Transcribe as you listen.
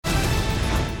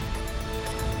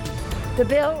The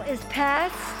bill is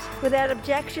passed. Without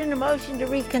objection, a motion to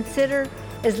reconsider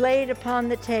is laid upon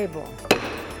the table.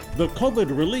 The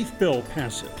COVID relief bill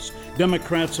passes.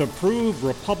 Democrats approve,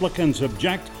 Republicans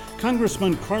object.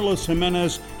 Congressman Carlos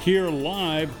Jimenez here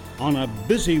live on a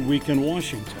busy week in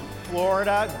Washington.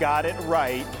 Florida got it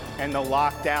right, and the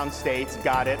lockdown states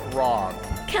got it wrong.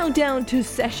 Countdown to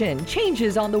session.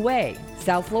 Changes on the way.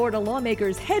 South Florida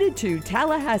lawmakers headed to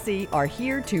Tallahassee are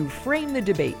here to frame the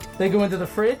debate. They go into the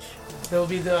fridge. They'll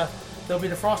be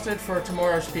defrosted for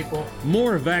tomorrow's people.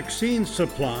 More vaccine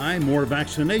supply, more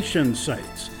vaccination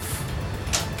sites.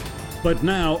 But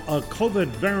now a COVID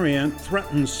variant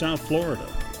threatens South Florida.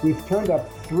 We've turned up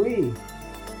 3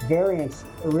 variants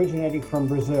originating from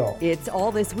Brazil. It's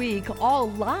all this week, all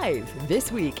live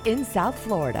this week in South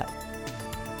Florida.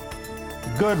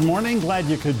 Good morning. Glad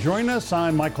you could join us.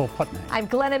 I'm Michael Putney. I'm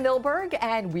Glenna Milberg,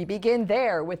 and we begin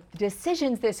there with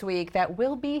decisions this week that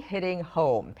will be hitting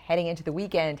home. Heading into the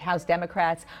weekend, House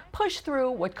Democrats push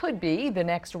through what could be the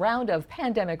next round of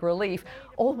pandemic relief,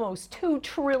 almost $2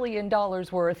 trillion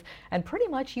worth, and pretty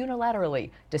much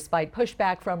unilaterally, despite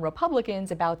pushback from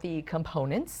Republicans about the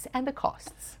components and the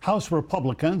costs. House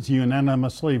Republicans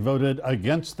unanimously voted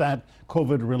against that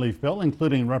COVID relief bill,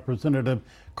 including Representative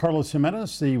Carlos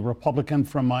Jimenez, the Republican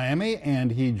from Miami,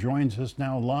 and he joins us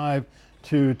now live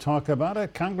to talk about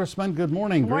it. Congressman, good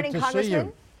morning. Good morning, Great to see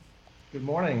you. Good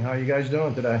morning. How are you guys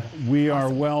doing today? We are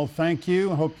well, thank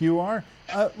you. Hope you are.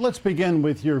 Let's begin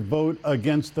with your vote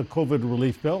against the COVID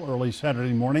relief bill early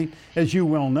Saturday morning. As you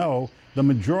well know, the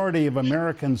majority of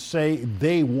Americans say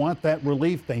they want that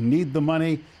relief, they need the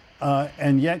money,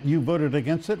 and yet you voted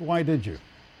against it. Why did you?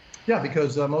 Yeah,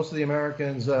 because most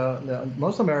Americans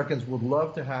would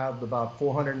love to have about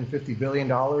 $450 billion.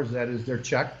 That is their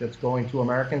check that's going to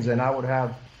Americans, and I would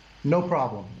have no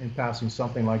problem in passing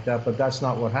something like that. But that's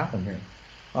not what happened here.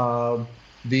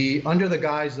 Under the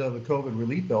guise of the COVID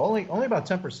relief bill, only about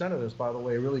 10% of this, by the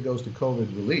way, really goes to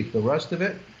COVID relief. The rest of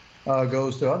it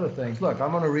goes to other things. Look,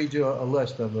 I'm going to read you a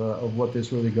list of what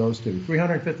this really goes to.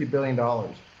 $350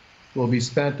 billion. Will be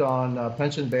spent on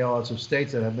pension bailouts of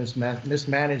states that have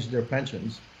mismanaged their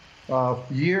pensions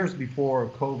years before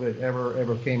COVID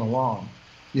ever came along.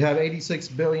 You have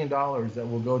 $86 billion that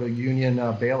will go to union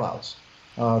bailouts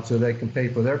so they can pay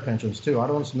for their pensions too. I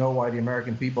don't know why the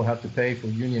American people have to pay for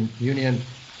union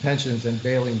pensions and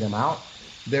bailing them out.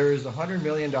 There is $100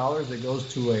 million that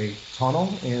goes to a tunnel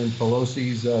in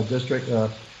Pelosi's district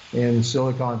in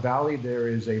Silicon Valley. There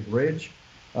is a bridge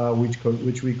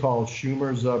which we call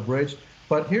Schumer's Bridge.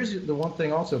 But here's the one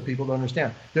thing also people don't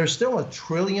understand. There's still $1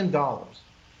 trillion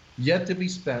yet to be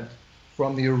spent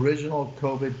from the original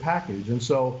COVID package. And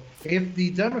so if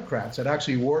the Democrats had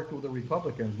actually worked with the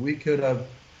Republicans, we could have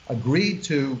agreed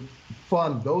to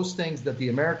fund those things that the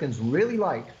Americans really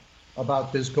like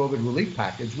about this COVID relief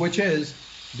package, which is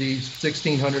the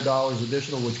 $1,600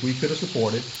 additional, which we could have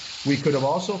supported. We could have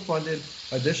also funded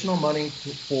additional money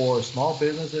for small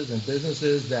businesses and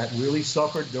businesses that really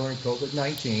suffered during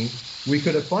COVID-19. We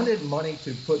could have funded money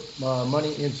to put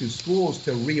money into schools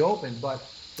to reopen, but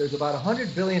there's about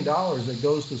 $100 billion that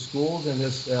goes to schools in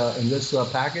this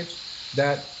package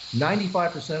that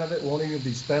 95% of it won't even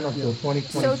be spent until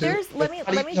 2022. So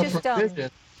let me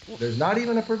just there's not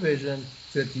even a provision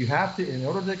that you have to, in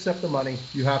order to accept the money,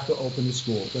 you have to open the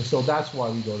schools. And so that's why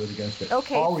we voted against it.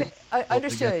 Okay,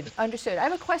 understood. I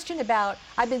have a question about,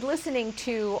 I've been listening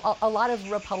to a lot of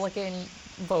Republican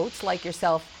votes like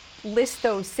yourself list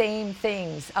those same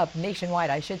things up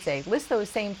nationwide, I should say, list those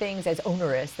same things as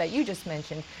onerous that you just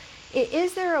mentioned.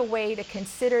 Is there a way to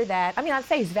consider that? I mean, on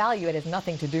face value, it has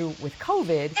nothing to do with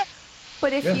COVID.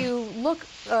 But if you look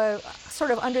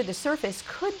sort of under the surface,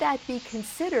 could that be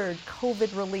considered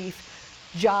COVID relief,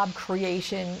 job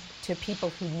creation to people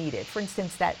who need it? For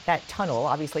instance, that tunnel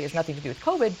obviously has nothing to do with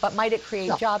COVID, but might it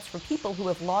create jobs for people who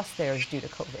have lost theirs due to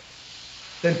COVID?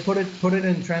 Then put it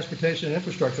in transportation and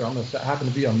infrastructure. I happen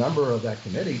to be a member of that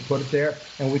committee. Put it there,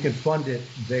 and we can fund it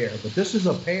there. But this is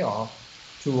a payoff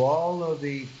to all of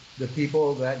the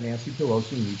people that Nancy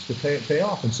Pelosi needs to pay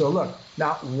off. And so look,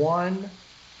 not one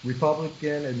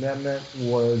Republican amendment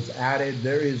was added.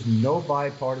 There is no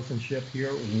bipartisanship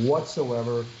here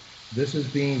whatsoever. This is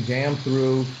being jammed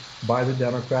through by the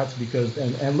Democrats because,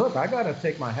 and look, I got to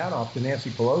take my hat off to Nancy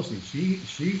Pelosi.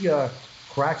 She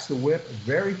cracks the whip.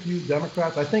 Very few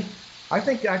Democrats. I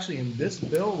think actually in this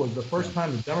bill was the first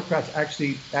time the Democrats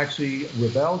actually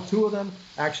rebelled. 2 of them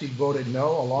actually voted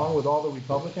no, along with all the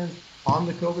Republicans on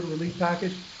the COVID relief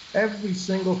package.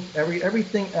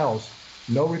 Everything else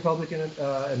No Republican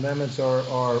amendments are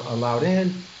allowed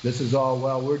in. This is all,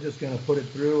 well, we're just going to put it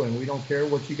through and we don't care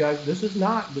what you guys. This is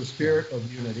not the spirit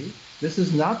of unity. This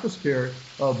is not the spirit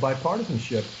of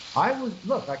bipartisanship.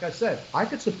 Look, like I said, I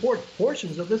could support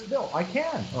portions of this bill. I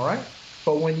can, all right?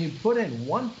 But when you put in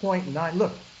 1.9,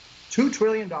 look, $2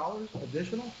 trillion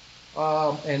additional,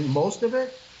 and most of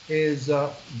it is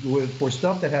for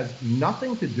stuff that has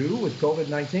nothing to do with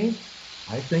COVID-19,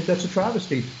 I think that's a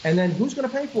travesty. And then who's going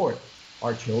to pay for it?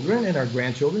 Our children and our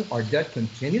grandchildren. Our debt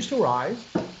continues to rise,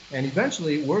 and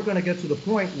eventually we're going to get to the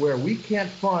point where we can't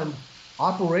fund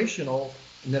operational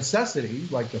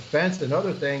necessities like defense and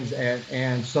other things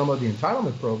and some of the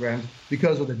entitlement programs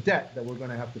because of the debt that we're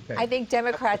going to have to pay. I think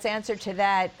Democrats' answer to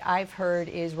that, I've heard,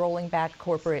 is rolling back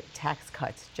corporate tax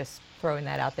cuts. Just throwing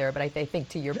that out there, but I think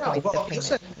to your point, well,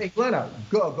 listen, hey, Glenna,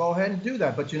 go ahead and do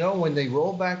that. But you know, when they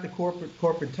roll back the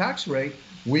corporate tax rate,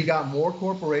 we got more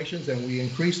corporations and we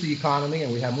increased the economy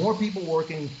and we have more people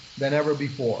working than ever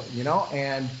before. You know,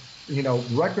 and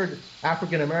record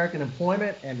African American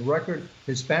employment and record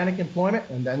Hispanic employment,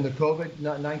 and then the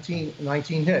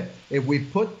COVID-19 hit. If we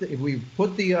put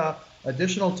the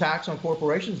additional tax on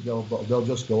corporations, they'll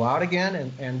just go out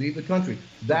again and leave the country.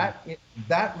 That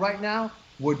right now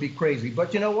would be crazy.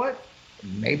 But you know what?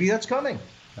 Maybe that's coming,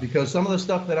 because some of the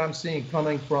stuff that I'm seeing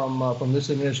coming from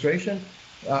this administration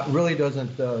really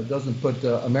doesn't put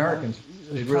Americans.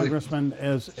 Congressman,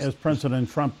 as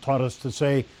President Trump taught us to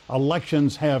say,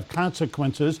 elections have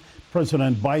consequences.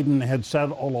 President Biden had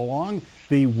said all along,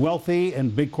 the wealthy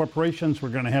and big corporations were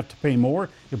going to have to pay more.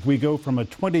 If we go from a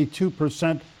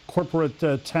 22%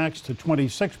 corporate tax to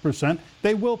 26%,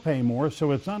 they will pay more.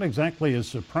 So it's not exactly a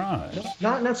surprise.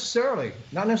 Not necessarily.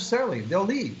 They'll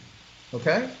leave.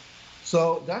 Okay?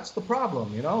 So that's the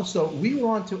problem, So we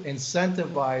want to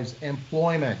incentivize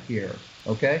employment here,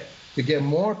 okay? To get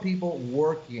more people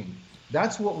working.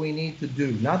 That's what we need to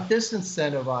do, not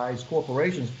disincentivize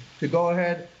corporations to go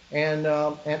ahead and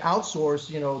outsource,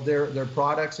 their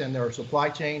products and their supply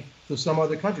chain to some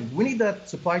other country. We need that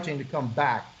supply chain to come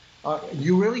back.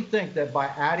 You really think that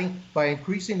by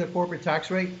increasing the corporate tax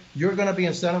rate, you're going to be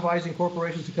incentivizing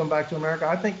corporations to come back to America?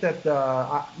 I think that,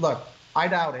 look, I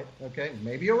doubt it. Okay,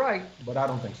 maybe you're right, but I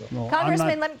don't think so. No,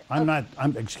 Congressman, I'm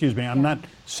not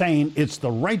saying it's the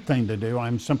right thing to do.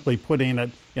 I'm simply putting it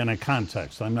in a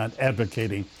context. I'm not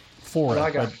advocating for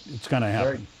it, but it's going to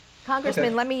happen.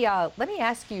 Congressman, let me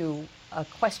ask you a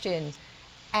question,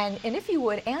 and if you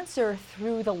would answer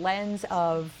through the lens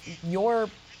of your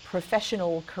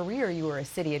professional career. You were a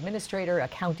city administrator, a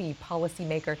county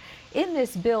policymaker. In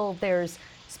this bill, there's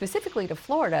specifically to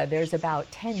Florida, there's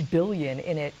about $10 billion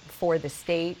in it for the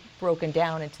state, broken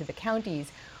down into the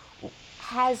counties.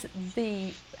 Has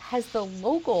the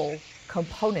local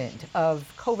component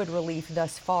of COVID relief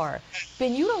thus far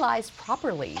been utilized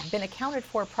properly, been accounted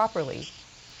for properly?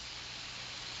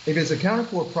 If it's accounted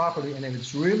for properly, and if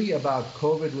it's really about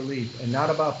COVID relief and not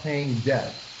about paying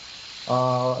debt,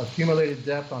 accumulated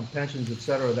debt on pensions, et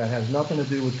cetera, that has nothing to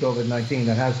do with COVID-19,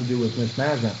 that has to do with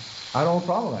mismanagement, I don't have a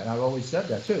problem with that. I've always said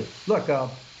that too. Look,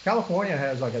 California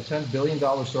has like a $10 billion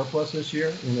surplus this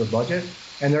year in their budget,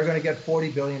 and they're going to get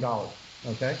 $40 billion.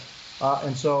 Okay,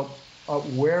 and so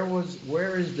where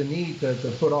is the need to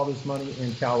put all this money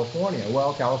in California?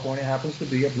 Well, California happens to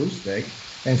be a blue state,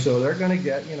 and so they're going to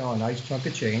get a nice chunk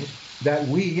of change that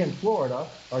we in Florida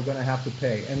are going to have to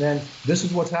pay. And then this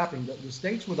is what's happening: the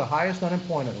states with the highest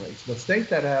unemployment rates, the states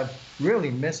that have really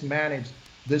mismanaged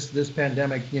this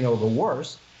pandemic, the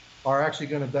worst, are actually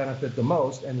going to benefit the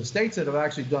most. And the states that have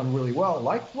actually done really well,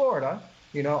 like Florida,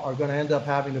 are going to end up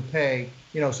having to pay,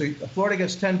 so Florida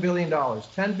gets $10 billion out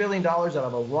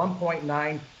of a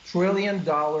 $1.9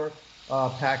 trillion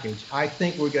package. I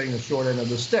think we're getting the short end of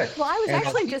the stick. Well, I was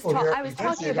actually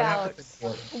talking about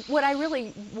what I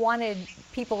really wanted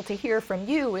people to hear from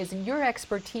you is your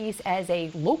expertise as a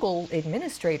local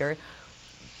administrator.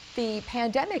 The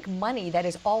pandemic money that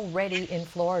is already in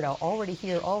Florida, already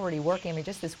here, already working. I mean,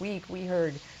 just this week we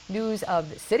heard news of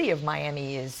the city of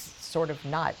Miami is sort of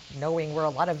not knowing where a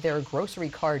lot of their grocery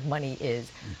card money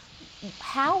is.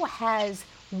 How has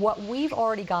what we've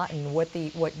already gotten, what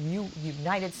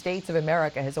United States of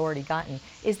America has already gotten,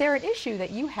 is there an issue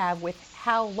that you have with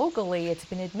how locally it's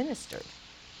been administered?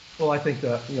 Well, I think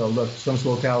that, look, some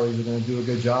localities are going to do a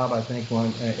good job. I think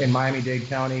in Miami-Dade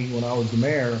County, when I was the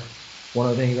mayor, one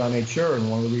of the things I made sure,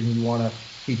 and one of the reasons we want to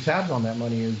keep tabs on that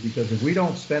money, is because if we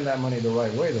don't spend that money the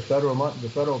right way, the federal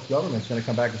government's going to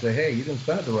come back and say, hey, you didn't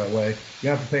spend it the right way, you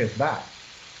have to pay us back.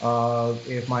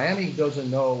 If Miami doesn't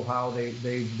know how they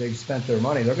spent their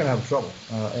money, they're going to have trouble,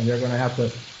 and they're going to have to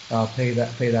pay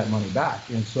that money back.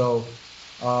 And so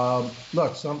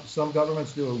Look, some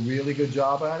governments do a really good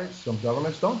job at it. Some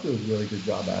governments don't do a really good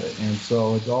job at it, and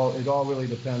so it all really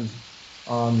depends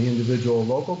on the individual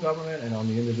local government and on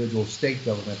the individual state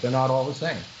government. They're not all the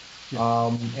same.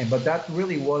 Yeah. But that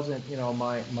really wasn't,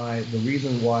 the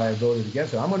reason why I voted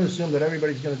against it. I'm going to assume that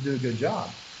everybody's going to do a good job,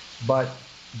 but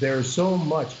there's so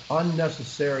much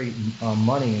unnecessary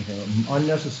money in here,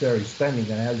 unnecessary spending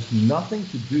that has nothing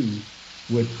to do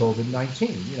with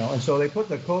COVID-19. And so they put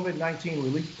the COVID-19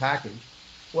 relief package.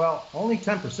 Well, only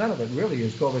 10% of it really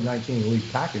is COVID-19 relief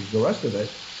package. The rest of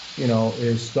it,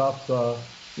 is stuff, to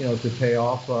pay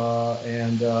off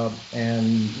and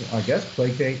I guess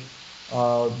placate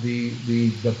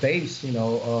the base,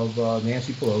 of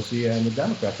Nancy Pelosi and the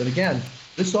Democrats. And again,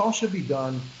 this all should be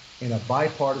done in a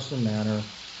bipartisan manner,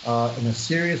 in a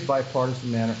serious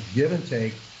bipartisan manner, give and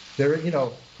take. There,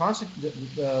 the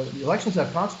elections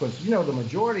have consequences. The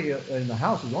majority in the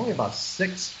House is only about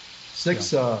six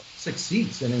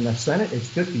seats, and in the Senate it's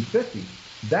 50-50.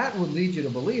 That would lead you to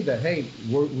believe that, hey,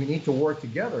 we need to work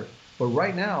together. But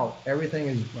right now, everything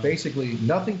is basically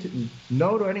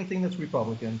no to anything that's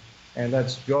Republican, and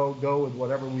let's go with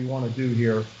whatever we want to do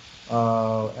here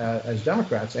as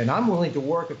Democrats. And I'm willing to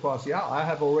work across the aisle. I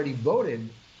have already voted,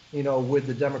 with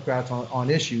the Democrats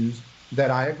on issues that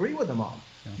I agree with them on.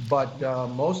 Yeah. But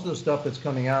most of the stuff that's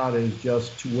coming out is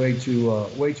just way too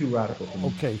radical for me.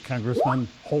 Okay, Congressman,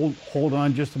 hold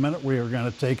on just a minute. We are going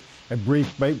to take a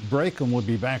brief break, and we'll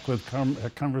be back with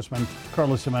Congressman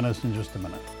Carlos Jimenez in just a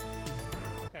minute.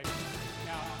 Okay.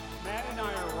 Now, Matt and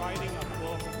I are writing a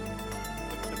book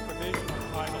with the provisional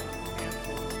title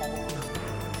Cancel Culture.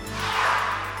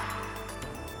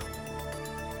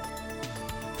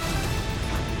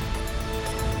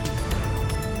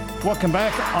 Welcome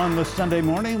back. On the Sunday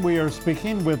morning, we are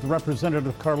speaking with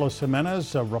Representative Carlos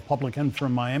Jimenez, a Republican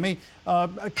from Miami.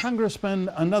 Congressman,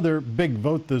 another big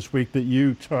vote this week that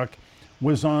you took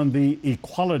was on the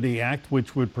Equality Act,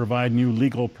 which would provide new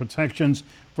legal protections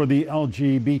for the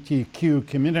LGBTQ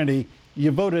community.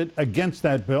 You voted against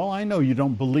that bill. I know you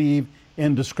don't believe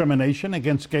in discrimination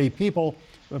against gay people,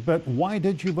 but why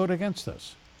did you vote against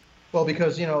this? Well,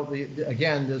 because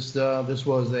this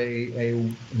was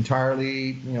a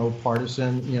entirely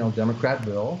partisan Democrat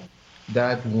bill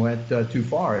that went too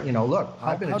far. Look,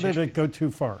 how did it go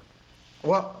too far?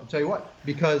 Well, I'll tell you what,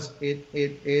 because it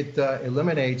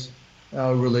eliminates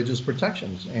religious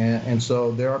protections, and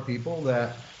so there are people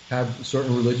that have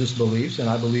certain religious beliefs, and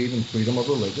I believe in freedom of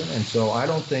religion, and so I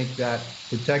don't think that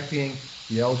protecting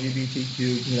the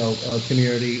LGBTQ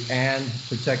community and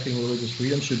protecting religious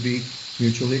freedom should be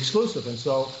mutually exclusive. And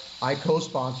so I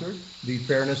co-sponsored the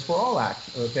Fairness for All Act,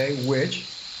 okay, which,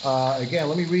 again,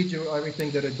 let me read you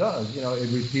everything that it does. It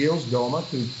repeals DOMA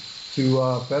to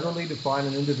federally define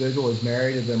an individual as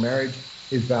married if their marriage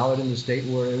is valid in the state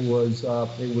where it was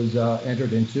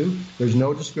entered into. There's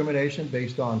no discrimination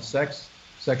based on sex,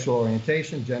 sexual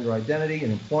orientation, gender identity,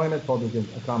 and employment, public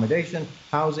accommodation,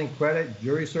 housing, credit,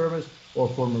 jury service, or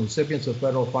for recipients of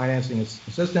federal financing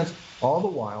assistance, all the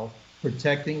while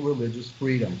protecting religious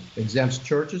freedom, exempts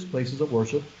churches, places of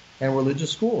worship, and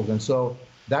religious schools. And so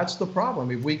that's the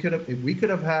problem. If we could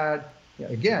have had,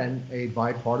 again, a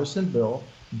bipartisan bill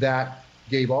that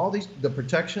gave all the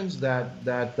protections that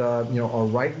are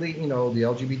rightly, the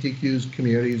LGBTQ's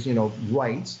community's,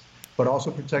 rights, but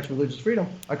also protects religious freedom,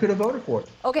 I could have voted for it.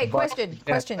 Okay, but,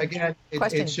 question. Again,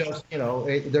 it's just,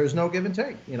 there's no give and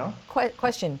take,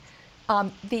 Question.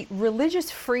 The religious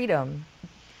freedom,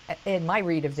 in my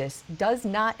read of this,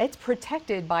 it's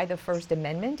protected by the First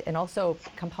Amendment and also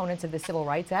components of the Civil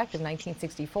Rights Act of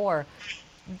 1964.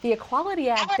 The Equality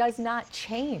Act does not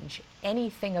change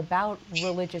anything about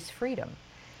religious freedom.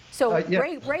 So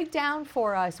break down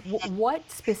for us what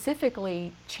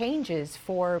specifically changes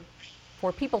for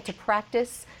people to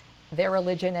practice their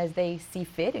religion as they see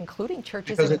fit, including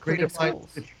churches and including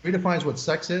schools. It redefines what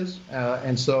sex is,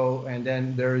 and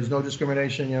then there is no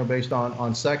discrimination, based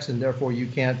on sex, and therefore you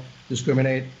can't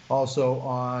discriminate also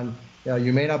on.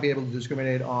 You may not be able to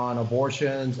discriminate on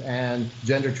abortions and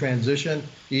gender transition,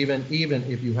 even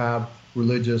if you have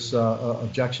religious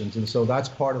objections, and so that's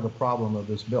part of the problem of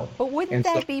this bill. But wouldn't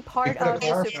that be part of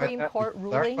the Supreme Court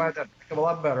ruling? That a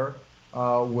lot better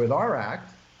with our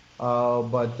act.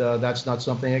 But that's not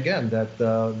something, again, that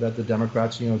the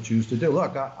Democrats, choose to do.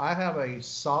 Look, I have a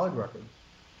solid record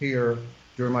here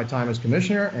during my time as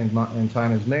commissioner and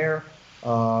time as mayor.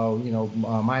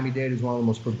 Miami-Dade is one of the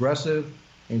most progressive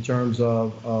in terms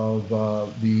of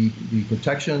the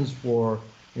protections for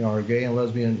our gay and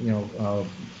lesbian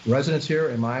residents here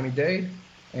in Miami-Dade.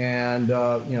 And,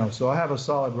 so I have a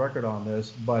solid record on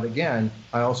this. But again,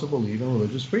 I also believe in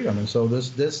religious freedom. And so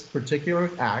this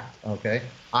particular act, okay,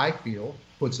 I feel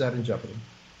puts that in jeopardy.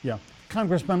 Yeah.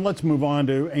 Congressman, let's move on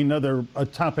to another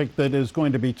topic that is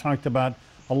going to be talked about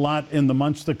a lot in the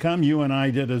months to come. You and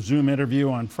I did a Zoom interview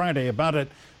on Friday about it.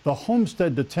 The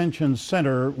Homestead Detention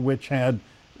Center, which had,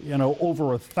 over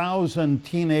 1,000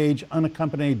 teenage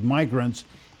unaccompanied migrants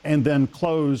and then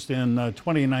closed in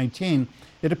 2019,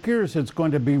 it appears it's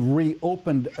going to be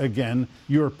reopened again.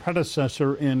 Your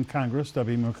predecessor in Congress,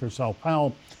 W. Mukersal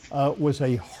Powell, was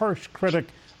a harsh critic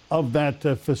of that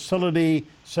facility,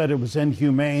 said it was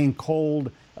inhumane,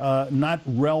 cold, not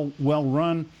well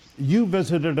run. You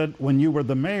visited it when you were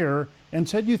the mayor and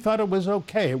said you thought it was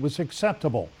okay, it was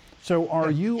acceptable. So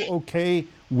are you okay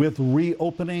with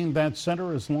reopening that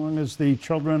center as long as the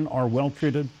children are well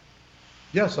treated?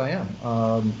 Yes, I am.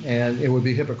 And it would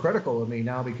be hypocritical of me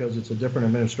now because it's a different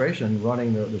administration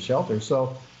running the shelter.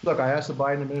 So, look, I asked the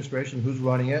Biden administration who's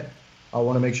running it. I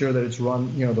want to make sure that it's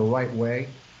run, the right way.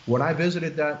 When I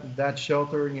visited that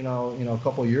shelter, a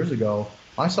couple of years ago,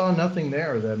 I saw nothing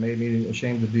there that made me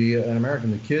ashamed to be an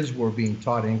American. The kids were being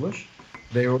taught English.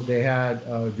 They had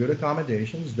good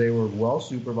accommodations. They were well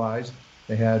supervised.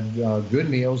 They had good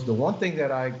meals. The one thing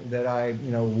that I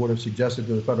would have suggested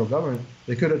to the federal government,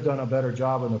 they could have done a better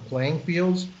job in the playing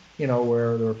fields,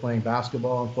 where they were playing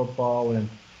basketball and football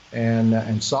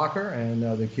and soccer, and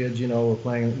the kids, were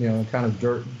playing, kind of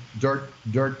dirt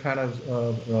kind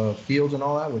of fields and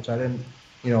all that, which I didn't,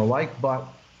 like. But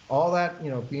all that,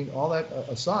 all that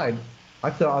aside, I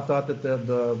thought that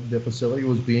the facility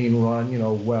was being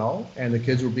run, well, and the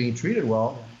kids were being treated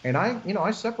well. And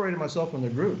I separated myself from the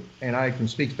group, and I can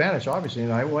speak Spanish, obviously,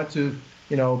 and I went to,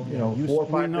 4 or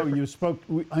 5. I know you spoke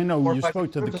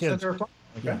to the kids. Okay.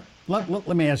 Yeah.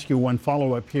 Let me ask you one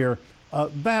follow-up here.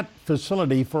 That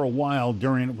facility for a while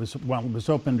it was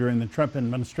open during the Trump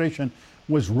administration,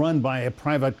 was run by a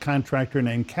private contractor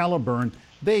named Caliburn.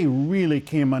 They really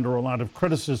came under a lot of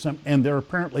criticism, and there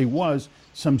apparently was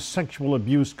some sexual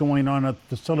abuse going on at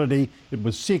the facility. It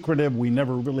was secretive. We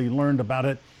never really learned about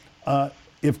it.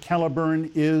 If Caliburn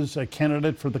is a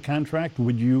candidate for the contract,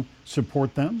 would you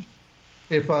support them?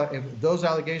 If those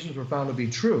allegations were found to be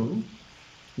true,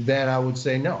 then I would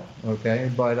say no,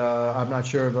 okay? But I'm not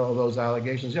sure of those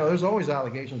allegations. There's always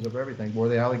allegations of everything. Were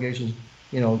the allegations,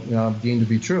 deemed to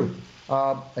be true?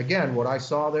 Again, what I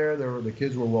saw there, the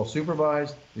kids were well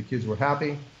supervised. The kids were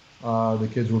happy. The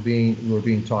kids were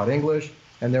being taught English.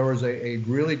 And there was a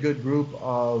really good group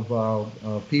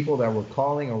of people that were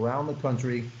calling around the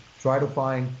country, try to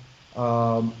find,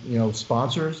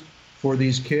 sponsors for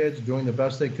these kids, doing the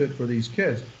best they could for these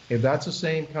kids. If that's the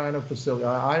same kind of facility,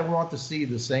 I want to see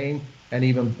the same and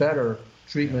even better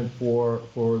treatment for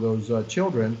those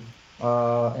children,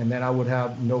 and then I would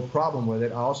have no problem with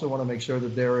it. I also want to make sure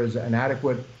that there is an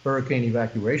adequate hurricane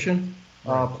evacuation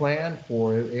plan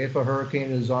for if a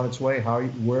hurricane is on its way,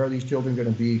 where are these children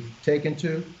going to be taken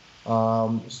to,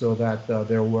 so that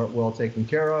they're well taken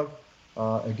care of.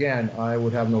 Again, I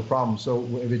would have no problem. So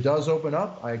if it does open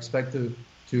up, I expect to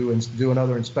do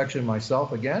another inspection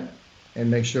myself again and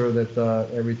make sure that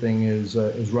everything is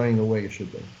running the way it should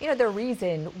be. The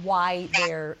reason why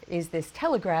there is this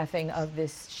telegraphing of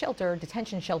this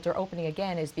detention shelter opening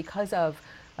again is because of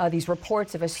these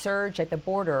reports of a surge at the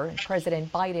border,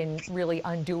 President Biden really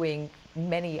undoing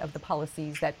many of the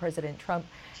policies that President Trump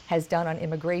has done on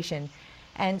immigration.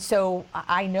 And so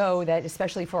I know that,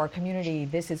 especially for our community,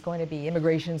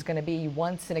 immigration is going to be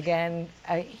once and again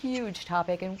a huge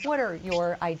topic. And what are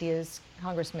your ideas,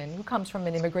 Congressman, who comes from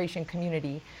an immigration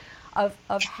community, of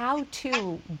how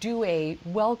to do a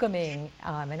welcoming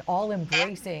and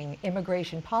all-embracing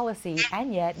immigration policy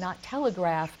and yet not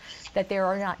telegraph that there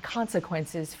are not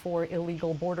consequences for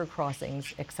illegal border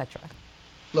crossings, et cetera?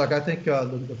 Look, I think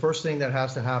the first thing that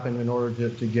has to happen in order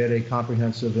to get a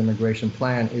comprehensive immigration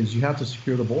plan is you have to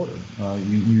secure the border.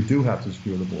 You do have to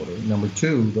secure the border. Number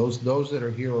two, those that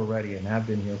are here already and have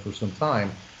been here for some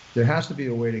time, there has to be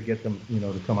a way to get them,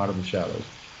 to come out of the shadows.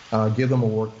 Give them a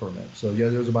work permit. So yeah,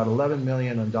 there's about 11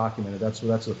 million undocumented.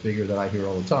 That's a figure that I hear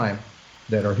all the time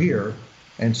that are here.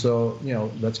 And so,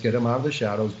 let's get them out of the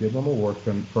shadows, give them a work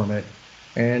permit.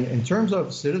 And in terms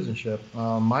of citizenship,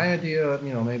 my idea,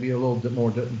 may be a little bit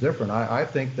more different. I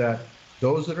think that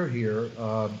those that are here,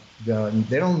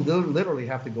 they don't literally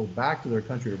have to go back to their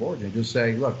country of origin. Just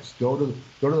say, look, go to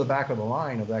the back of the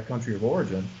line of that country of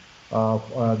origin.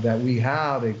 That we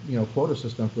have a quota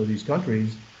system for these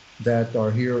countries that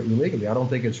are here illegally. I don't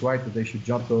think it's right that they should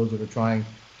jump those that are trying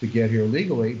to get here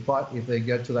legally. But if they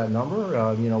get to that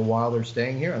number, while they're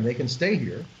staying here, and they can stay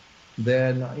here.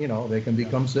 then they can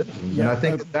become citizens. And I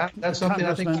think that's something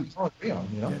I think we Congressman, all agree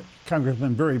on.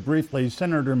 Congressman, very briefly,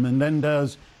 Senator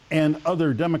Menendez and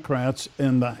other Democrats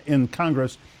in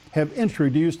Congress have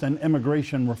introduced an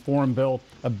immigration reform bill,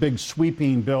 a big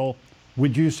sweeping bill.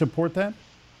 Would you support that?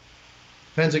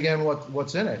 Depends again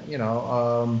what's in it.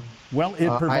 Well, it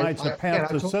provides a path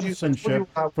to citizenship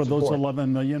for those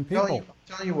 11 million people. I'm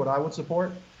telling you what I would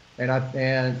support, and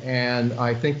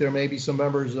I think there may be some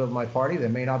members of my party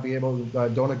that may not be able to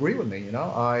don't agree with me.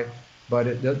 But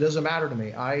it doesn't matter to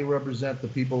me. I represent the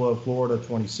people of Florida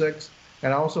 26,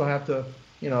 and I also have to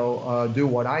do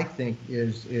what I think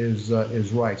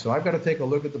is right. So I've got to take a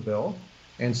look at the bill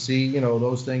and see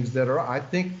those things that are. I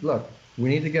think we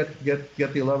need to get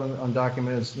the 11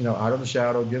 undocumented out of the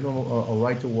shadow, give them a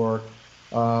right to work.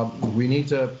 We need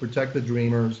to protect the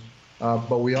dreamers,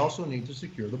 but we also need to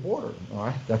secure the border. All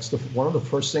right, that's one of the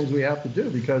first things we have to do,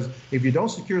 because if you don't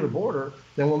secure the border,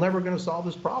 then we're never going to solve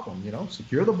this problem.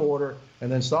 Secure the border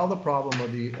and then solve the problem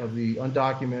of the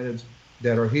undocumented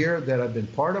that are here, that have been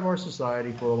part of our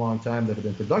society for a long time, that have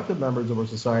been productive members of our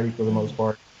society for the most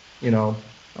part. Give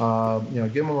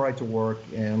them a right to work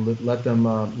and let them,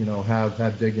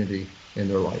 have dignity in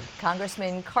their life.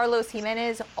 Congressman Carlos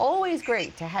Jimenez, always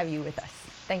great to have you with us.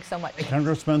 Thanks so much.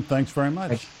 Congressman, thanks very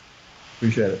much.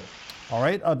 Appreciate it. All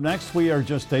right, up next, we are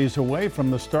just days away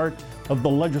from the start of the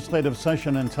legislative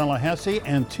session in Tallahassee,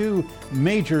 and two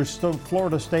major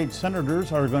Florida state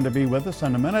senators are going to be with us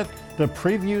in a minute to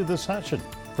preview the session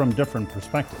from different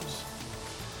perspectives.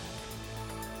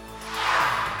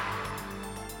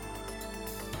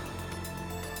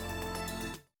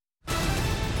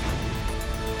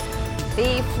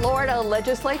 The Florida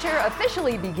legislature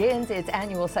officially begins its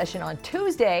annual session on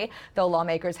Tuesday, though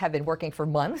lawmakers have been working for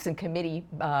months in committee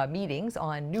meetings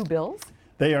on new bills.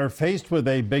 They are faced with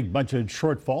a big budget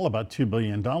shortfall, about $2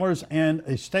 billion, and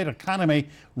a state economy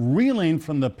reeling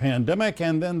from the pandemic.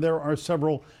 And then there are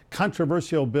several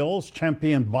controversial bills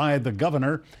championed by the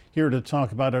governor. Here to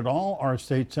talk about it all are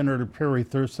State Senator Perry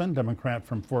Thurston, Democrat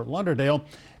from Fort Lauderdale,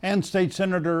 and State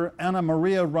Senator Ana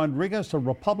Maria Rodriguez, a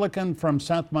Republican from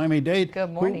South Miami-Dade.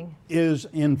 Good morning. Who is,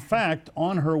 in fact,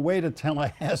 on her way to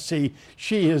Tallahassee.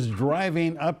 She is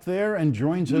driving up there and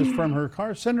joins us from her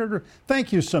car. Senator,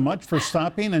 thank you so much for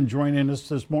stopping and joining us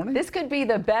this morning. This could be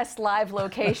the best live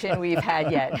location we've had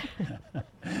yet.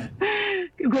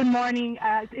 Good morning.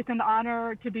 It's an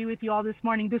honor to be with you all this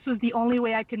morning. This was the only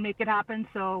way I could make it happen,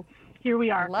 so here we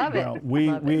are. Love it.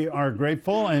 Well, we are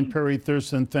grateful, and Perry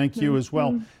Thurston, thank you as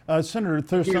well. Senator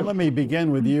Thurston, let me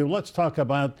begin with you. Let's talk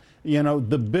about,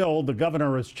 the bill the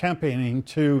governor is championing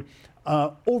to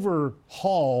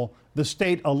overhaul the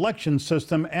state election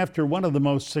system after one of the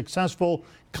most successful,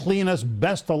 cleanest,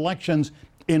 best elections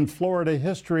in Florida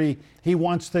history. He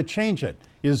wants to change it.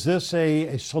 Is this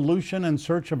a solution in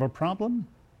search of a problem?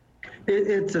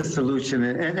 It's a solution.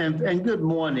 And good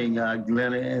morning,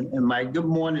 Glenn and Mike. Good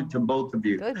morning to both of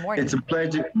you. Good morning. It's a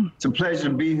pleasure to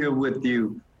be here with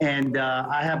you. And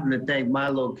I happen to think my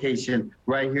location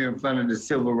right here in front of the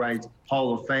Civil Rights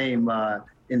Hall of Fame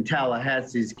in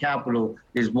Tallahassee's capital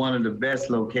is one of the best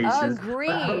locations.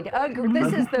 Agreed.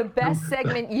 This is the best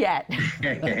segment yet.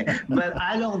 But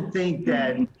I don't think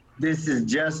that this is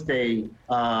just a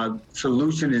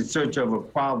solution in search of a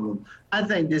problem. I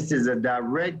think this is a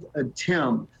direct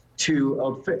attempt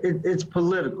to, it's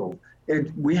political.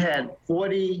 We had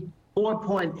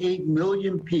 4.8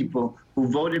 million people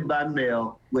who voted by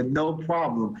mail with no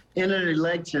problem in an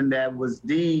election that was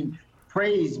deemed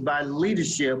praised by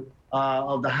leadership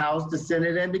of the House, the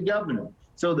Senate, and the governor.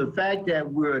 So the fact that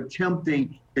we're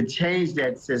attempting to change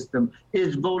that system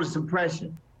is voter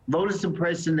suppression. Voter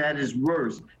suppression that is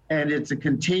worse, and it's a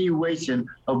continuation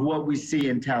of what we see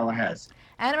in Tallahassee.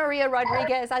 Ana Maria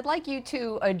Rodriguez, I'd like you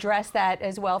to address that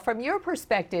as well. From your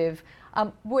perspective,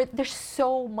 there's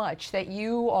so much that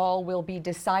you all will be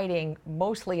deciding,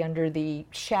 mostly under the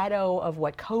shadow of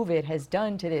what COVID has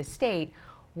done to this state.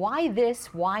 Why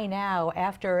this? Why now,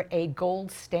 after a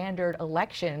gold standard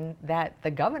election that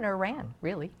the governor ran,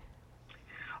 really?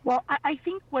 Well, I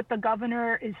think what the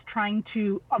governor is trying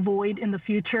to avoid in the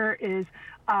future is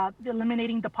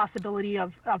eliminating the possibility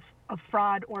of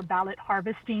fraud or ballot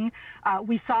harvesting.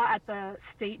 We saw at the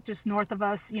state just north of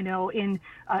us, in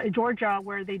Georgia,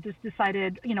 where they just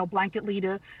decided, blanketly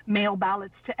to mail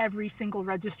ballots to every single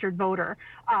registered voter.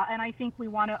 And I think we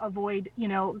want to avoid,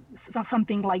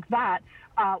 something like that.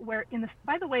 Where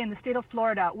by the way, in the state of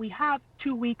Florida, we have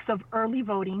 2 weeks of early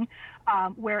voting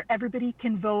where everybody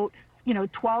can vote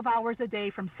 12 hours a day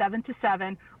from 7 to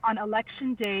 7 on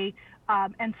election day.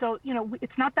 And so,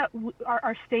 it's not that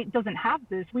our state doesn't have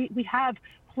this. We have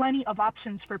plenty of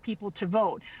options for people to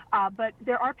vote. But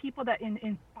there are people that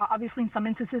obviously in some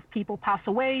instances, people pass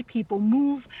away, people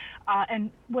move.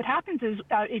 And what happens is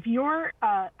if your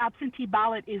absentee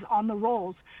ballot is on the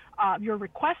rolls, your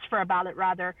request for a ballot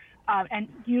rather, and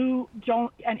you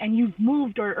don't, and you've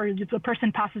moved or the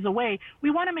person passes away,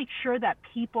 we want to make sure that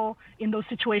people in those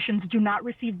situations do not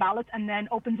receive ballots and then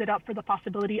opens it up for the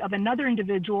possibility of another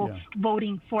individual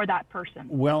voting for that person.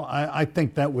 Well, I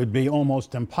think that would be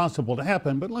almost impossible to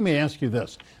happen, but let me ask you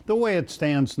this. The way it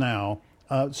stands now,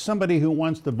 somebody who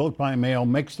wants to vote by mail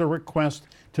makes the request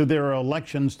to their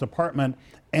elections department,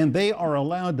 and they are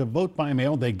allowed to vote by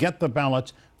mail. They get the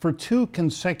ballots for 2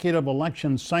 consecutive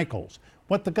election cycles.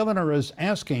 What the governor is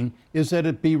asking is that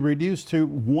it be reduced to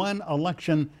 1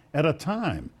 election at a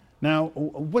time. Now,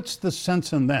 what's the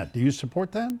sense in that? Do you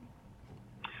support that?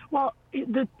 Well,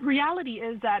 the reality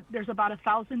is that there's about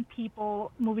 1,000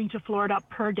 people moving to Florida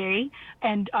per day,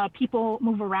 and people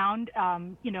move around,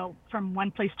 from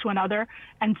one place to another.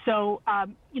 And so, a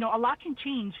lot can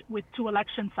change with 2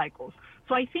 election cycles.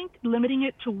 So I think limiting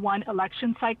it to 1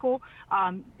 election cycle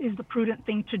is the prudent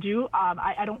thing to do.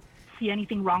 I don't see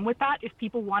anything wrong with that. If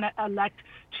people want to elect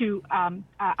to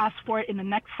ask for it in the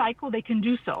next cycle, they can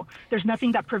do so. There's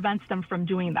nothing that prevents them from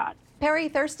doing that. Perry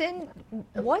Thurston,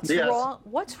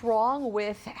 what's wrong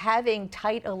with having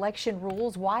tight election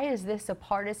rules? Why is this a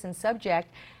partisan subject?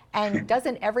 And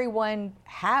doesn't everyone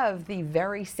have the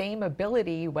very same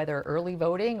ability, whether early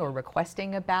voting or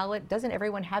requesting a ballot, doesn't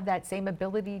everyone have that same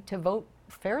ability to vote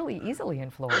fairly easily in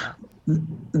Florida?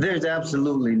 There's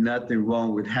absolutely nothing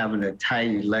wrong with having a tight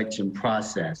election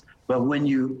process. But when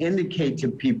you indicate to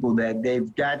people that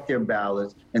they've got their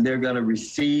ballots and they're going to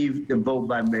receive the vote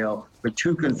by mail for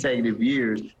 2 consecutive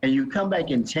years, and you come back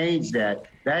and change that,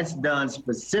 that's done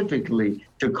specifically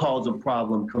to cause a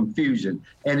problem, confusion.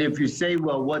 And if you say,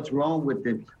 well, what's wrong with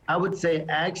it? I would say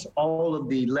ask all of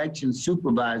the election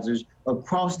supervisors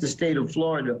across the state of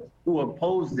Florida who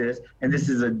oppose this, and this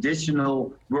is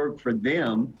additional work for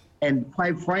them. And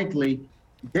quite frankly,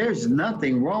 there's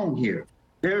nothing wrong here.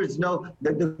 There's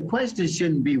the question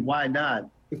shouldn't be why not.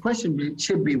 The question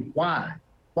should be why.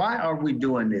 Why are we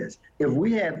doing this? If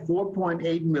we had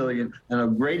 4.8 million and a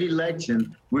great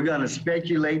election, we're going to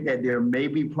speculate that there may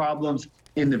be problems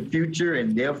in the future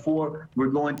and therefore we're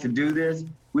going to do this.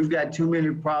 We've got too many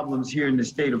problems here in the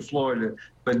state of Florida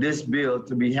for this bill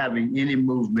to be having any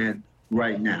movement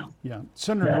right now. Yeah.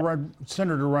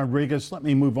 Senator Rodriguez, let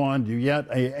me move on to yet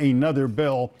another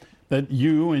bill that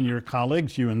you and your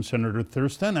colleagues, you and Senator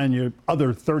Thurston and your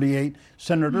other 38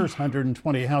 senators,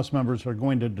 120 House members are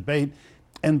going to debate.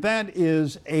 And that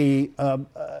is a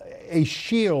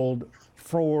shield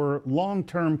for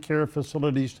long-term care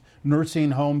facilities,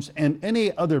 nursing homes, and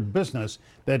any other business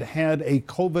that had a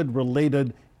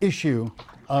COVID-related issue,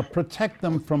 protect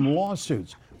them from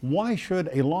lawsuits. Why should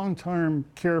a long-term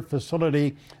care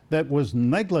facility that was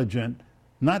negligent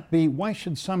why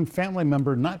should some family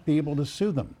member not be able to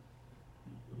sue them?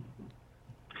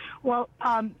 Well,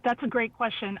 that's a great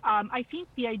question. I think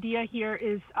the idea here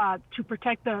is to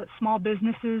protect the small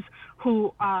businesses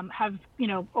who have,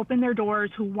 opened their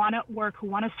doors, who want to work, who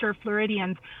want to serve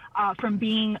Floridians from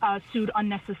being sued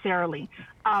unnecessarily.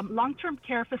 Long-term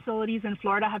care facilities in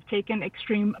Florida have taken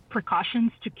extreme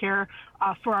precautions to care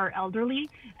for our elderly.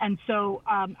 And so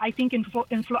I think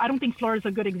I don't think Florida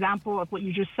is a good example of what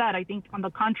you just said. I think on the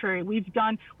contrary, we've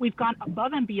gone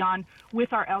above and beyond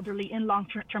with our elderly in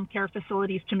long-term care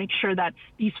facilities to make sure that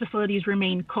these facilities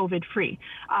remain COVID-free.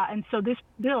 And so this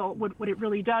bill, what it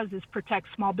really does is protect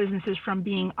small businesses from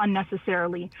being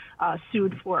unnecessarily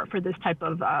sued for this type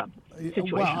of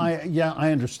situation. Well,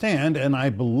 I understand, and I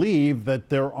believe that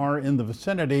there are in the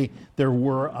vicinity, there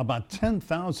were about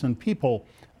 10,000 people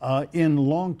in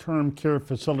long-term care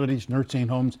facilities, nursing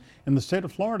homes in the state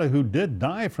of Florida who did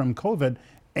die from COVID.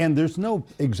 And there's no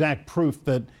exact proof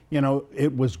that,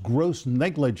 it was gross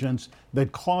negligence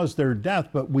that caused their death.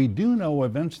 But we do know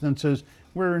of instances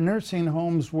where nursing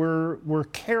homes were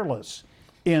careless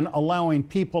in allowing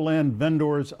people in,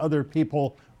 vendors, other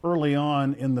people early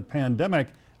on in the pandemic.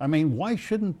 I mean, why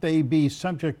shouldn't they be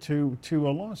subject to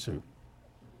a lawsuit?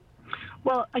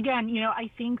 Well, again, I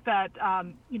think that,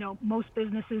 most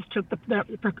businesses took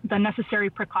the necessary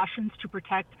precautions to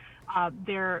protect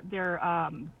their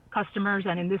customers,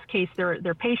 and in this case,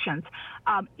 their patients.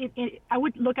 I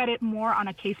would look at it more on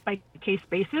a case-by-case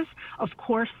basis. Of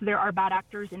course, there are bad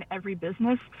actors in every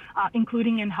business,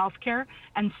 including in healthcare,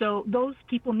 and so those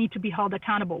people need to be held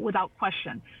accountable without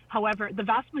question. However, the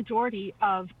vast majority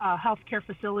of healthcare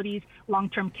facilities,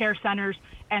 long-term care centers,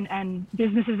 and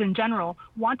businesses in general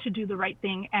want to do the right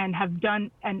thing and have done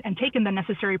and taken the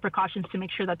necessary precautions to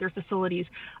make sure that their facilities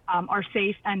are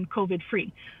safe and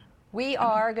COVID-free. We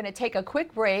are going to take a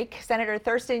quick break. Senator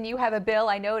Thurston, you have a bill,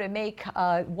 I know, to make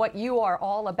what you are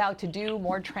all about to do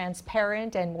more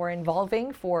transparent and more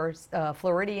involving for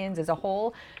Floridians as a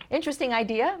whole. Interesting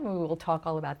idea. We will talk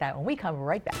all about that when we come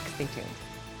right back. Stay tuned.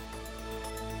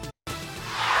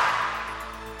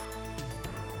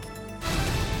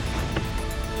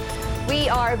 We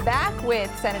are back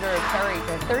with Senator Terry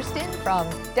Thurston,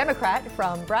 Democrat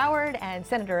from Broward, and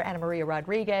Senator Ana Maria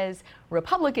Rodriguez,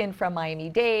 Republican from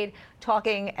Miami-Dade,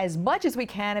 talking as much as we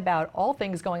can about all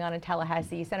things going on in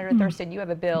Tallahassee. Senator Thurston, you have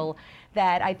a bill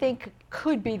that I think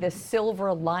could be the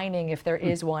silver lining, if there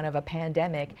is one, of a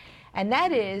pandemic, and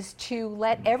that is to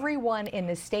let everyone in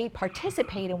the state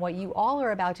participate in what you all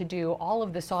are about to do, all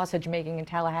of the sausage making in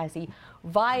Tallahassee,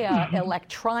 via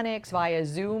electronics, via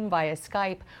Zoom, via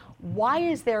Skype. Why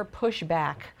is there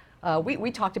pushback? We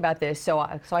talked about this, so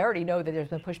I already know that there's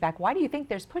been pushback. Why do you think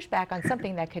there's pushback on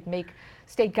something that could make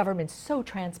state governments so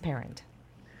transparent?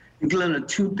 Glenna,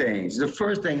 two things. The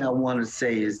first thing I want to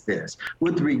say is this.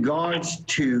 With regards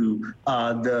to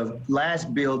the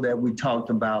last bill that we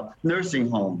talked about, nursing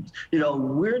homes,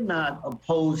 we're not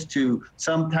opposed to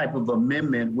some type of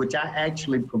amendment, which I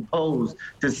actually proposed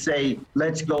to say,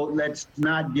 let's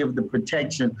not give the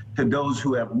protection to those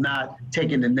who have not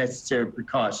taken the necessary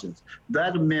precautions.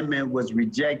 That amendment was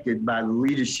rejected by the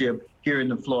leadership here in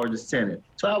the Florida Senate.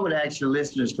 So I would ask your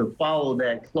listeners to follow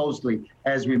that closely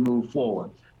as we move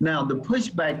forward. Now, the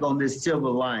pushback on this silver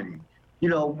lining,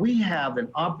 we have an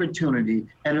opportunity,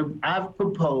 and I've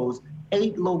proposed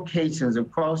 8 locations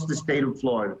across the state of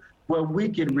Florida where we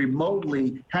can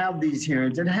remotely have these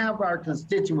hearings and have our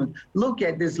constituents look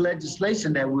at this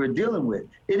legislation that we're dealing with.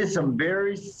 It is some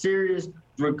very serious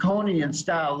draconian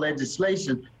style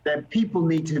legislation that people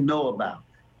need to know about.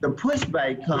 The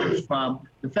pushback comes from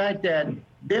the fact that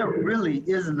there really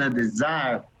isn't a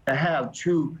desire to have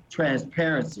true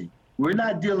transparency. We're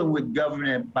not dealing with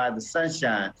government by the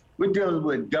sunshine. We're dealing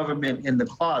with government in the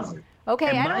closet. Okay,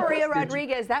 Ana Maria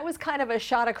Rodriguez, that was kind of a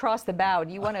shot across the bow.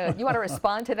 Do you want to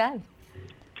respond to that?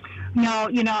 No,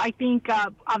 I think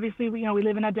obviously we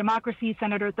live in a democracy.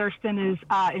 Senator Thurston is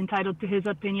entitled to his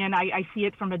opinion. I see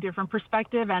it from a different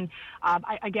perspective, and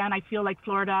I feel like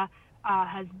Florida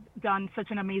has done such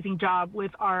an amazing job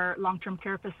with our long-term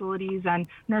care facilities and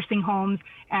nursing homes.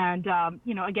 And,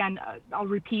 I'll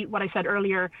repeat what I said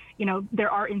earlier. There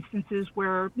are instances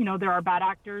where, there are bad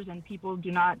actors and people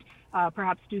do not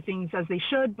perhaps do things as they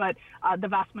should, but the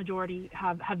vast majority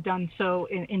have done so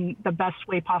in the best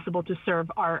way possible to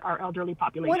serve our elderly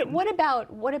population. What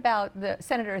about the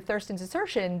Senator Thurston's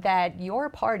assertion that your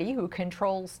party, who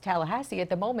controls Tallahassee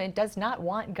at the moment, does not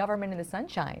want government in the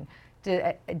sunshine?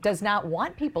 Does not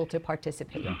want people to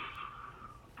participate?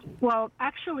 Well,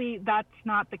 actually, that's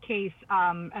not the case.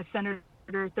 As Senator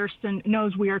Thurston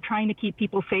knows, we are trying to keep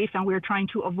people safe, and we're trying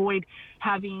to avoid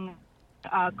having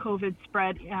COVID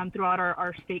spread throughout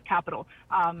our state capital.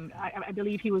 I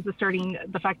believe he was asserting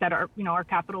the fact that our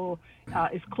capital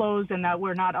is closed and that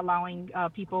we're not allowing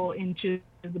people into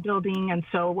the building. And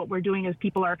so what we're doing is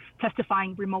people are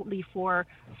testifying remotely for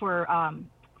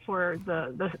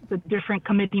the different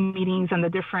committee meetings and the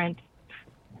different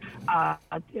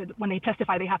when they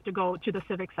testify, they have to go to the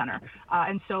Civic Center.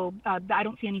 And so I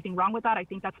don't see anything wrong with that. I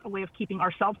think that's a way of keeping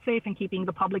ourselves safe and keeping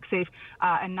the public safe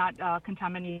and not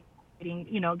contaminating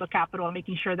the Capitol, and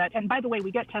making sure that, and by the way,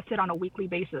 we get tested on a weekly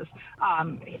basis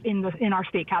in our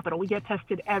state Capitol. We get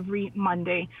tested every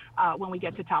Monday when we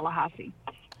get to Tallahassee.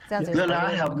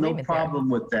 I have no problem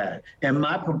with that. And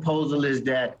my proposal is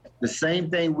that the same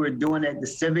thing we're doing at the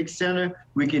Civic Center,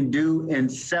 we can do in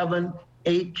 7,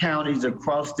 8 counties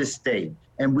across the state.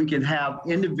 And we can have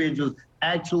individuals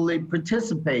actually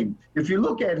participating. If you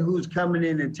look at who's coming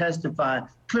in and testifying,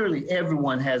 clearly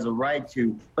everyone has a right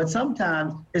to, but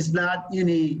sometimes it's not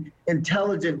any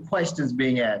intelligent questions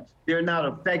being asked. They're not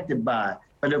affected by it.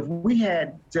 But if we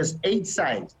had just 8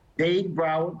 sites, Dade,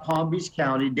 Broward, Palm Beach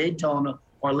County, Daytona,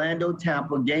 Orlando,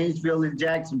 Tampa, Gainesville, and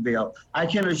Jacksonville, I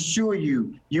can assure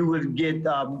you, you would get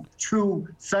true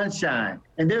sunshine.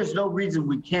 And there's no reason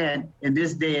we can't in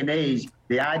this day and age.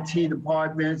 The IT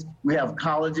departments, we have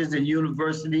colleges and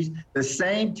universities. The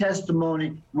same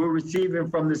testimony we're receiving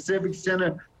from the Civic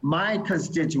Center, my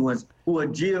constituents who are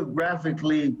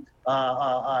geographically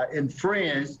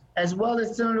infringed, as well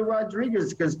as Senator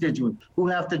Rodriguez's constituents who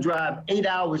have to drive 8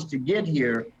 hours to get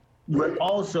here, would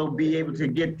also be able to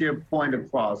get their point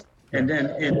across and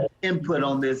then input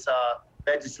on this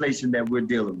legislation that we're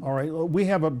dealing with. All right, well, we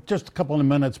have just a couple of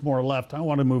minutes more left. I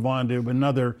want to move on to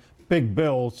another big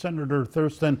bill. Senator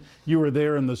Thurston, you were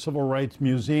there in the Civil Rights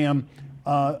Museum.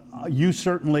 You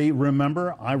certainly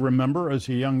remember, I remember as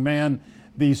a young man,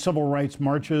 the civil rights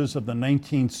marches of the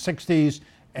 1960s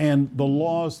and the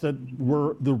laws that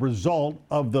were the result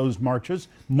of those marches.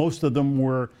 Most of them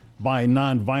were by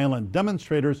nonviolent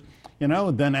demonstrators. You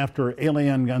know, then after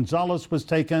Elian Gonzalez was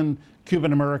taken,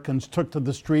 Cuban Americans took to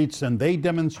the streets and they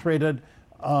demonstrated.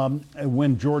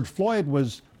 When George Floyd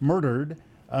was murdered,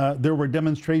 there were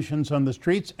demonstrations on the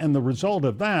streets, and the result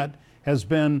of that has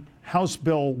been House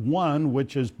Bill 1,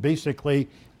 which is basically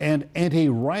an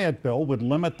anti-riot bill, would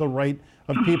limit the right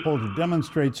of people to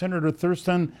demonstrate. Senator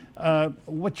Thurston,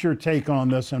 what's your take on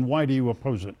this, and why do you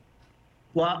oppose it?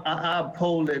 Well, I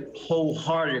oppose it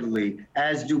wholeheartedly,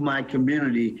 as do my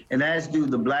community, and as do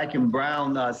the Black and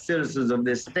brown citizens of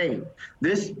this state.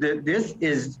 This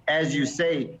is, as you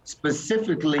say,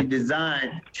 specifically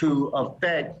designed to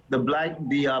affect the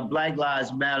Black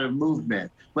Lives Matter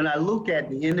movement. When I look at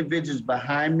the individuals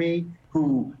behind me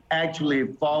who actually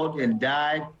fought and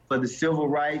died for the civil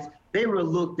rights, they were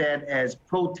looked at as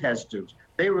protesters.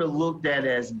 They were looked at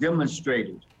as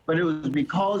demonstrators. But it was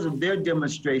because of their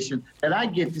demonstration that I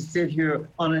get to sit here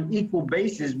on an equal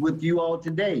basis with you all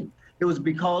today. It was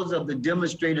because of the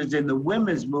demonstrators in the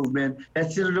women's movement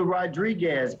that Senator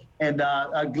Rodriguez and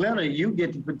Glenna, you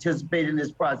get to participate in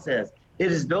this process.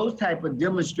 It is those type of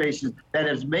demonstrations that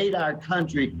has made our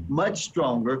country much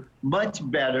stronger, much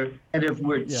better. And if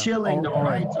we're chilling the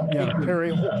rights of people.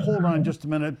 Perry, hold on just a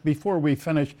minute. Before we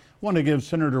finish, I want to give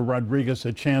Senator Rodriguez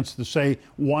a chance to say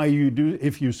why you do,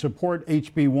 if you support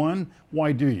HB 1,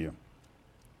 why do you?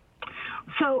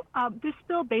 So this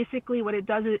bill, basically what it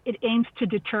does is it aims to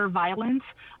deter violence.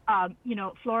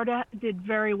 Florida did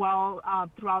very well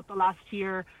throughout the last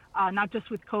year, not just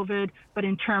with COVID, but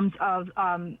in terms of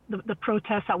the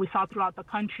protests that we saw throughout the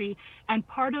country. And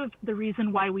part of the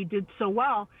reason why we did so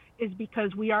well is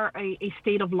because we are a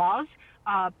state of laws.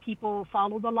 People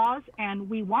follow the laws, and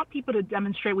we want people to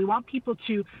demonstrate. We want people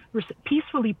to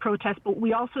peacefully protest, but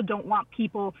we also don't want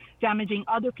people damaging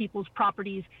other people's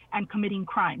properties and committing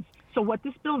crimes. So what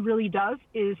this bill really does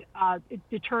is it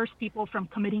deters people from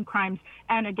committing crimes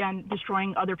and, again,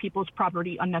 destroying other people's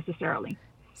property unnecessarily.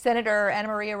 Senator Ana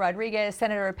Maria Rodriguez,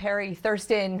 Senator Perry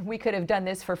Thurston, we could have done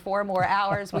this for 4 more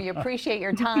hours. We appreciate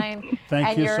your time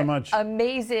Thank you so much.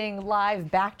 Amazing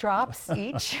live backdrops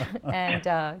each.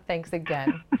 And thanks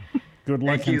again. Good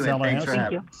luck in Tallahassee.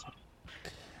 Thank you.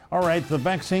 All right, the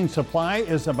vaccine supply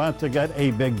is about to get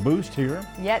a big boost here.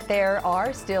 Yet there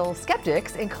are still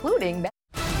skeptics, including...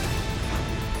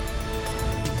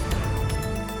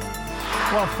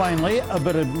 Well, finally, a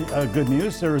bit of good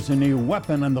news. There is a new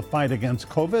weapon in the fight against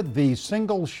COVID, the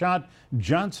single-shot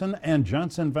Johnson &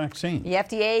 Johnson vaccine. The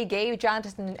FDA gave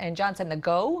Johnson & Johnson the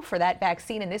go for that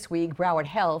vaccine, and this week, Broward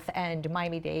Health and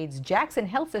Miami-Dade's Jackson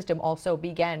Health System also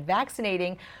began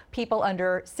vaccinating people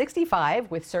under 65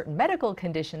 with certain medical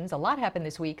conditions. A lot happened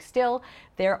this week. Still,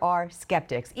 there are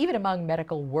skeptics, even among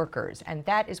medical workers. And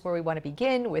that is where we want to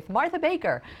begin with Martha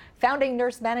Baker, founding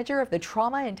nurse manager of the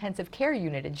Trauma Intensive Care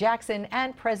Unit at Jackson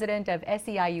and president of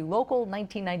SEIU Local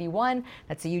 1991.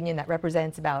 That's a union that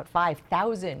represents about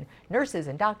 5,000 nurses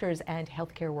and doctors and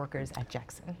healthcare workers at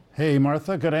Jackson. Hey,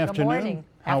 Martha, good afternoon. Good morning.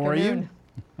 How are you?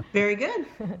 Very good.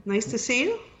 Nice to see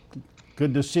you.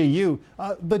 Good to see you.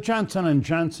 The Johnson &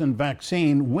 Johnson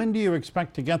vaccine, when do you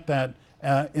expect to get that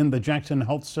in the Jackson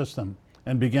Health System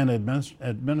and begin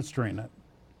administering it?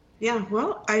 Yeah,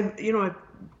 well,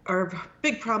 our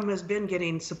big problem has been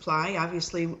getting supply.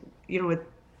 Obviously,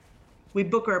 we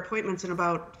book our appointments in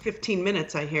about 15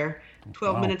 minutes, I hear,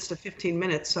 12 minutes to 15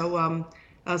 minutes. So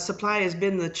supply has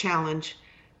been the challenge.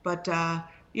 But,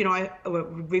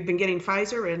 we've been getting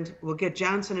Pfizer, and we'll get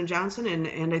Johnson & Johnson,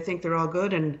 and I think they're all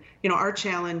good. And, our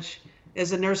challenge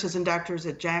as the nurses and doctors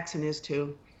at Jackson is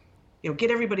to,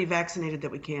 get everybody vaccinated that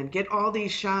we can. Get all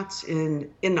these shots in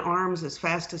the arms as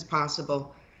fast as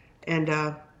possible.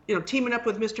 And, teaming up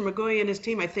with Mr. McGoey and his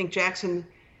team, I think Jackson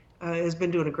has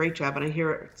been doing a great job. And I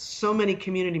hear so many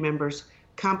community members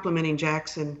complimenting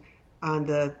Jackson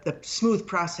the smooth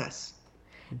process.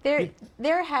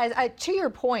 There has, to your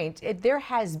point, there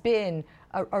has been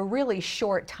a really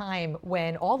short time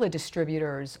when all the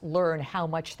distributors learn how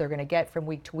much they're going to get from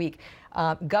week to week.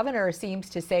 Governor seems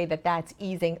to say that that's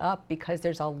easing up because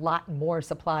there's a lot more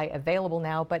supply available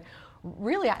now. But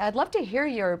really, I'd love to hear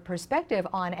your perspective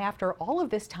on, after all of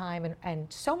this time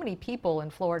and so many people in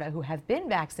Florida who have been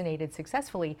vaccinated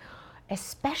successfully,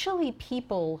 especially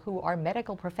people who are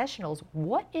medical professionals,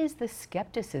 what is the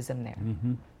skepticism there?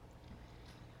 Mm-hmm.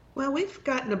 Well, we've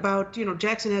gotten about,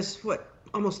 Jackson has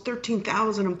almost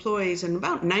 13,000 employees, and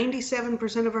about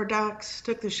 97% of our docs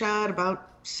took the shot,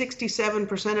 about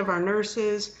 67% of our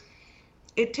nurses.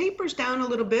 It tapers down a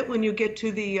little bit when you get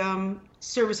to the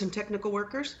service and technical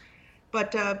workers,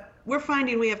 but we're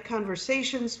finding we have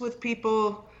conversations with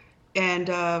people, and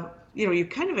you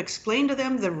kind of explain to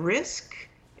them the risk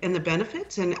and the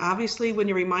benefits, and obviously when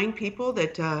you remind people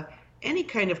that any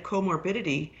kind of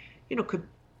comorbidity, could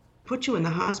put you in the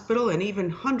hospital, and even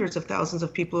hundreds of thousands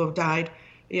of people have died,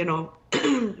 and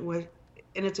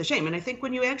it's a shame. And I think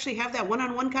when you actually have that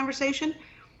one-on-one conversation,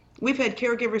 we've had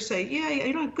caregivers say,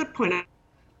 yeah, good point on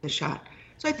the shot.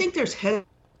 So I think there's hesitancy.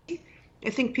 I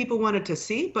think people wanted to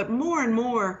see, but more and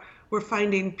more we're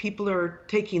finding people are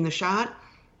taking the shot,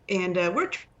 and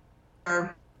we're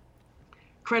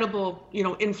credible,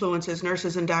 influences,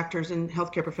 nurses and doctors and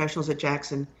healthcare professionals at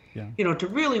Jackson, to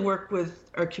really work with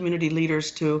our community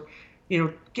leaders to,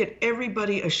 get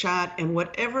everybody a shot, and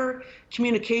whatever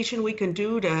communication we can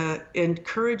do to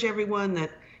encourage everyone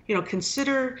that,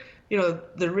 consider,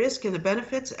 the risk and the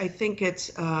benefits. I think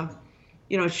it's,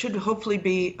 it should hopefully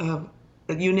be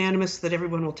unanimous that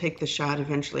everyone will take the shot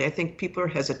eventually. I think people are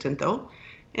hesitant though.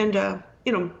 And,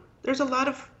 there's a lot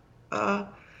of,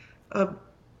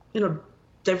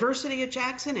 diversity at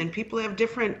Jackson, and people have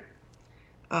different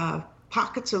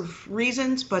pockets of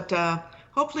reasons, but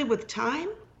hopefully with time,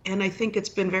 and I think it's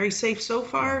been very safe so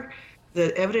far.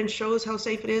 The evidence shows how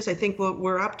safe it is. I think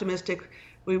we're optimistic.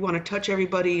 We want to touch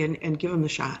everybody and give them the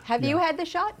shot. Have you had the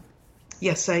shot?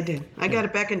 Yes, I did. I got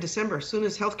it back in December. As soon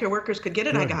as healthcare workers could get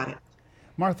it, I got it.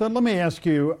 Martha, let me ask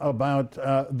you about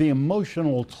the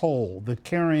emotional toll that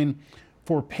caring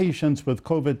for patients with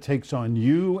COVID takes on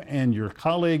you and your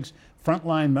colleagues,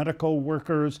 frontline medical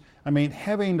workers. I mean,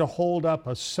 having to hold up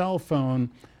a cell phone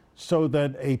so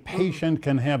that a patient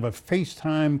can have a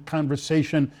FaceTime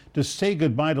conversation to say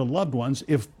goodbye to loved ones,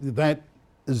 if that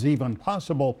is even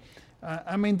possible.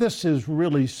 I mean, this is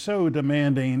really so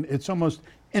demanding. It's almost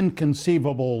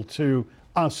inconceivable to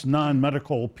us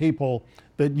non-medical people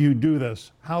that you do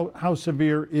this. How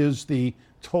severe is the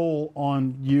toll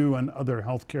on you and other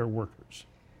healthcare workers?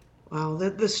 Wow,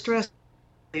 the stress is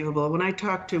unbelievable. When I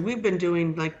talk to, we've been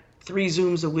doing like 3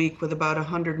 Zooms a week with about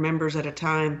 100 members at a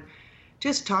time,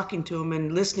 just talking to them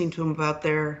and listening to them about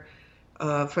their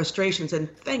frustrations. And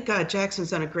thank God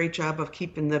Jackson's done a great job of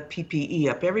keeping the PPE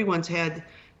up. Everyone's had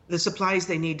the supplies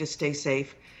they need to stay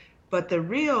safe. But the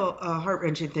real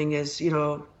heart-wrenching thing is,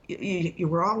 you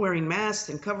were all wearing masks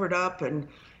and covered up, and,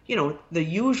 the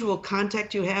usual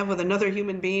contact you have with another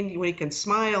human being, when you can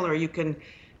smile or you can,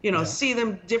 see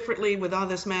them differently with all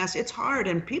this mask. It's hard,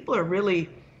 and people are really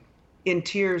in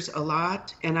tears a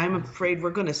lot. And I'm afraid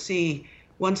we're going to see,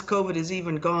 once COVID is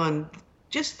even gone,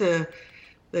 just the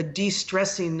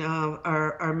de-stressing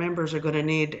our members are going to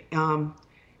need.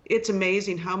 It's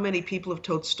amazing how many people have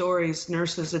told stories,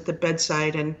 nurses at the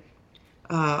bedside, and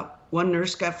one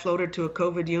nurse got floated to a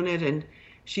COVID unit, and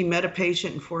she met a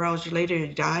patient, and 4 hours later he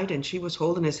died, and she was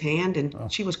holding his hand, and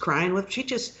she was crying with him. She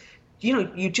just,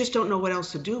 you just don't know what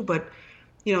else to do. But,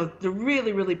 the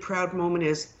really, really proud moment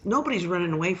is nobody's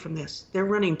running away from this. They're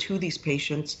running to these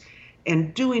patients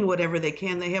and doing whatever they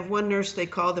can. They have one nurse they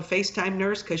call the FaceTime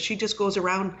nurse, because she just goes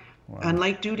around on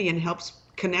light duty and helps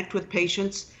connect with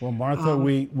patients. Well, Martha,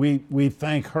 we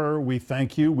thank her, we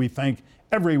thank you, we thank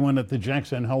everyone at the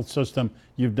Jackson Health System.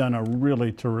 You've done a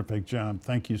really terrific job.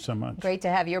 Thank you so much. Great to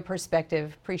have your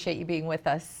perspective. Appreciate you being with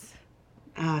us.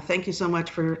 Thank you so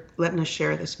much for letting us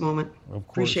share this moment. Of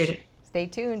course. Appreciate it. Stay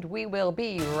tuned. We will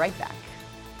be right back.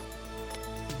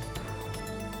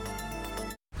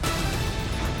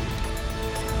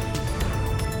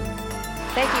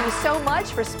 Thank you so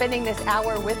much for spending this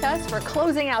hour with us, for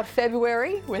closing out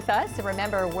February with us. And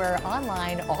remember, we're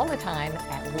online all the time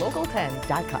at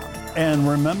local10.com. And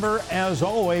remember, as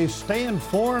always, stay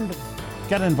informed,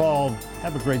 get involved.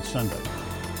 Have a great Sunday.